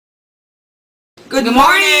Good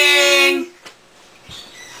morning!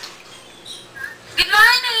 Good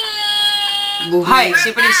morning! Buhay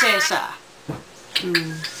si Prinsesa.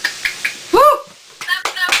 Woo! Clap,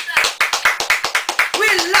 clap, clap. We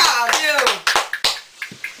love you!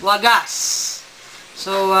 Wagas.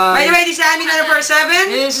 So, by the way, this is admin number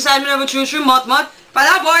 7. This is admin number 2, Motmot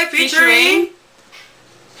Palaboy featuring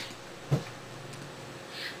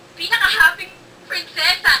Pinaka-happy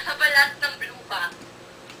prinsesa sa balat ng blue pa.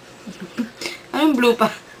 Anong blue pa?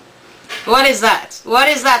 What is that? What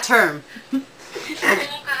is that term? Buong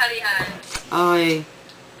kaharian. Okay.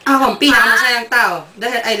 Ako ang pinakamasayang tao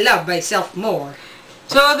dahil I love myself more.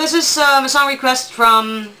 So, this is a song request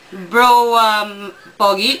from Bro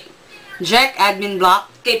Pogi, Jack Admin Block.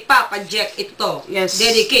 Kay Papa Jack ito. Yes.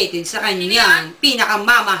 Dedicated sa kanyang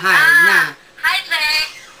pinakamamahal na Hi, Jack!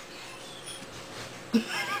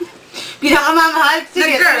 Pinakamamahal?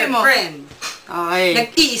 Sige, sabi mo. girlfriend. Okay.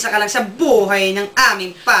 Nag-iisa ka lang sa buhay ng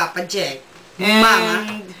aming Papa Jack. Mama.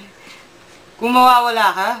 And Kung Mawawala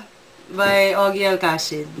Ka by Pogi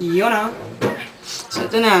Alcacid. Yun ah. So,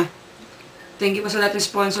 ito na. Thank you pa sa lahat ng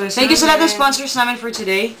sponsors. Thank you sa lahat ng sponsors namin for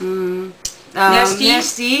today.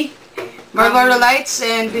 Nesty, Barbara Lights,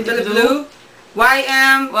 and Pinto Blue.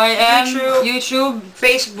 YM, YouTube,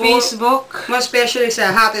 Facebook, most especially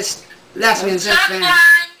sa hottest Lesbians and Femmes.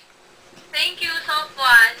 Sofwan! Thank you,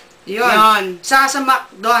 Sofwan. Yun. Sa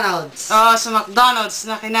McDonald's. Sa McDonald's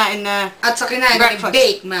na kinain na At sa kinain ni breakfast.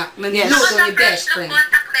 Bake Mac. Yes. Naluto ni best friend.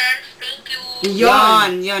 Contact lens, thank you.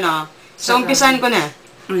 Yun o. So, umpisan ko na.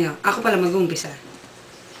 Ayun. Ako pala mag-uumpisa.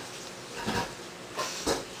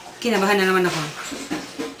 Kinabahan na naman ako.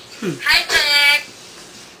 Hi, Jack!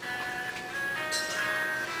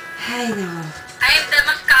 Hay nako. I am the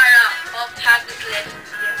mascara of hottest lesbian.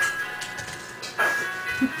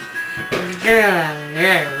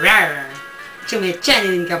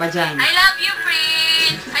 Chumichaninin ka pa dyan. I love you,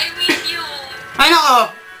 Prince! I miss you! Ay, nako.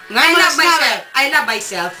 I love myself. I love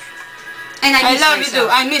myself. And I I miss love you too. myself.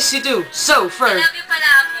 I miss you too. So, I fur. love you,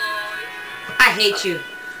 Palaboy! I hate you.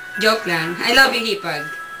 Joke lang. I love you, Hipag.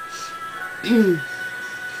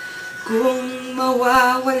 Kung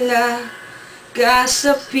mawawala ka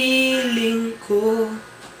sa piling ko,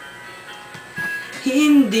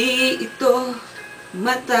 hindi ito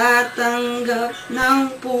matatanggap ng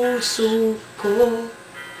puso ko.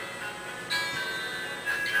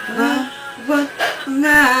 Bawat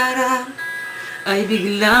pangarap Ay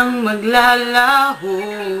biglang maglalaho,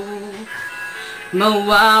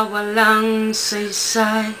 mawawalang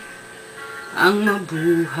saysay ang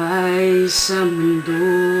mabuhay sa mundo.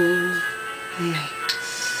 ay,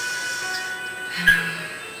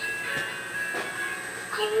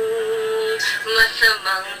 Kung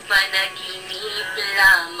masamang panaginip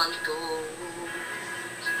lamang to,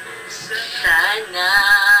 sana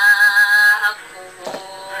ako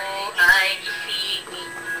ay gisingin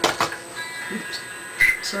mo.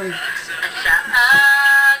 Sorry. At sa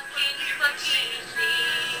aking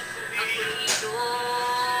pag-isip, ako'y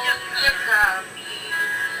iyong yakapin.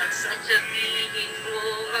 At sabihin mo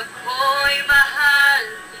ako'y mahal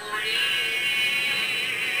mo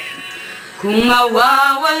rin. Kung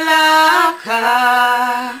mawawala ka,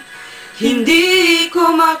 hindi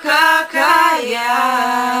ko makakayan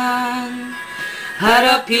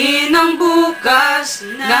harapin ang bukas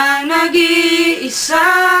na nag-iisa.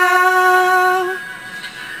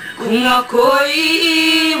 Kung ako'y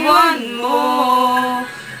iiwan mo,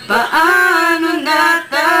 paano na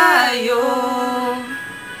tayo?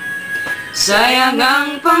 Sayang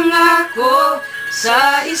ang pangako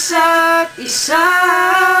sa isa't isa.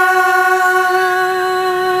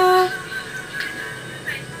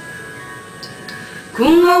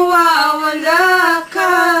 Kung mawawala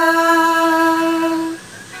ka,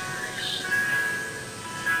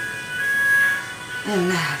 I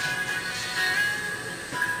love.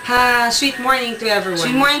 Sweet morning to everyone.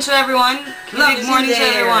 sweet morning to everyone. Love Good is morning in to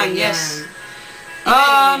there. everyone. Yeah. Yes.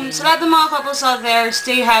 Sa lahat ng mga couples out there,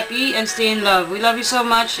 stay happy and stay in love. We love you so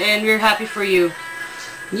much and we're happy for you.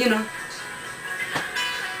 You know,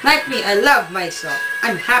 like me, I love myself.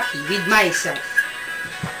 I'm happy with myself.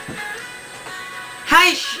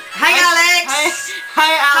 Hi, Alex.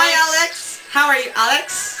 Hi, Alex. Hi, Alex. How are you,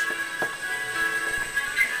 Alex?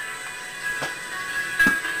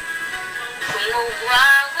 Kung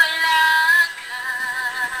mawawala ka,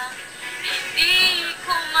 hindi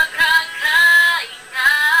ko makakaina.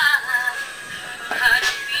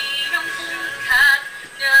 Harapin ang bukas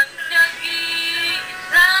ng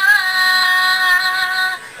nag-iisa.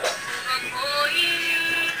 Kung ako'y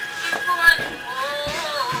iwan mo,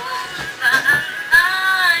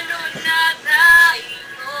 paano na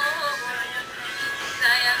tayo?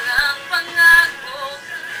 Sayang ang pangako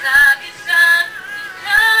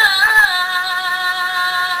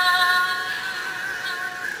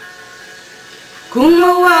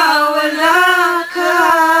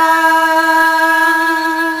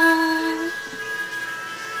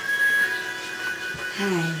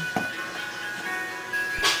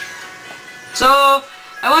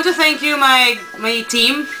I want to thank you, my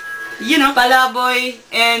team. You know. Palaboy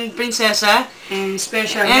and Prinsesa. And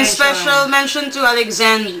special mention to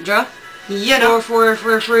Alexandra. You know. For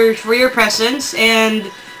your presence. And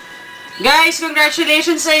guys,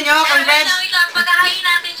 congratulations sa inyo. Congrats. Wait lang. Pagkahayin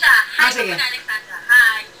natin siya. Hi, sige. Alexandra.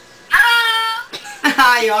 Hi. Hello!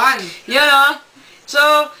 Ayun. You know.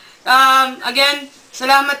 So, again,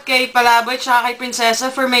 salamat kay Palaboy at kay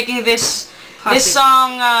Prinsesa for making this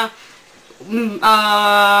song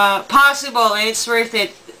possible, and it's worth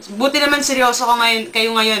it. Buti naman seryoso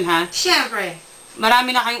kayo ngayon, ha? Siyempre. Marami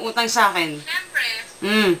na kayong utang sa akin. Siyempre.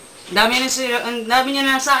 Dami niya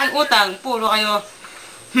na sa akin utang. Puro kayo.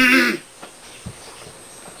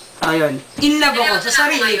 Ayun. In love ako sa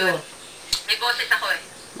sarili ko. May boses ako eh.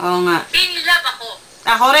 Oo nga. In love ako.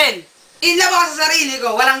 Ako rin. In love ako sa sarili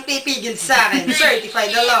ko. Walang pipigil sa akin.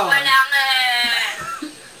 Certified alone. Walang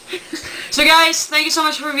So guys, thank you so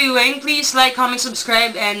much for viewing. Please like, comment,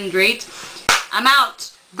 subscribe, and rate. I'm out.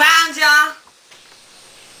 Bounce, y'all.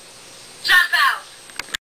 Jump out.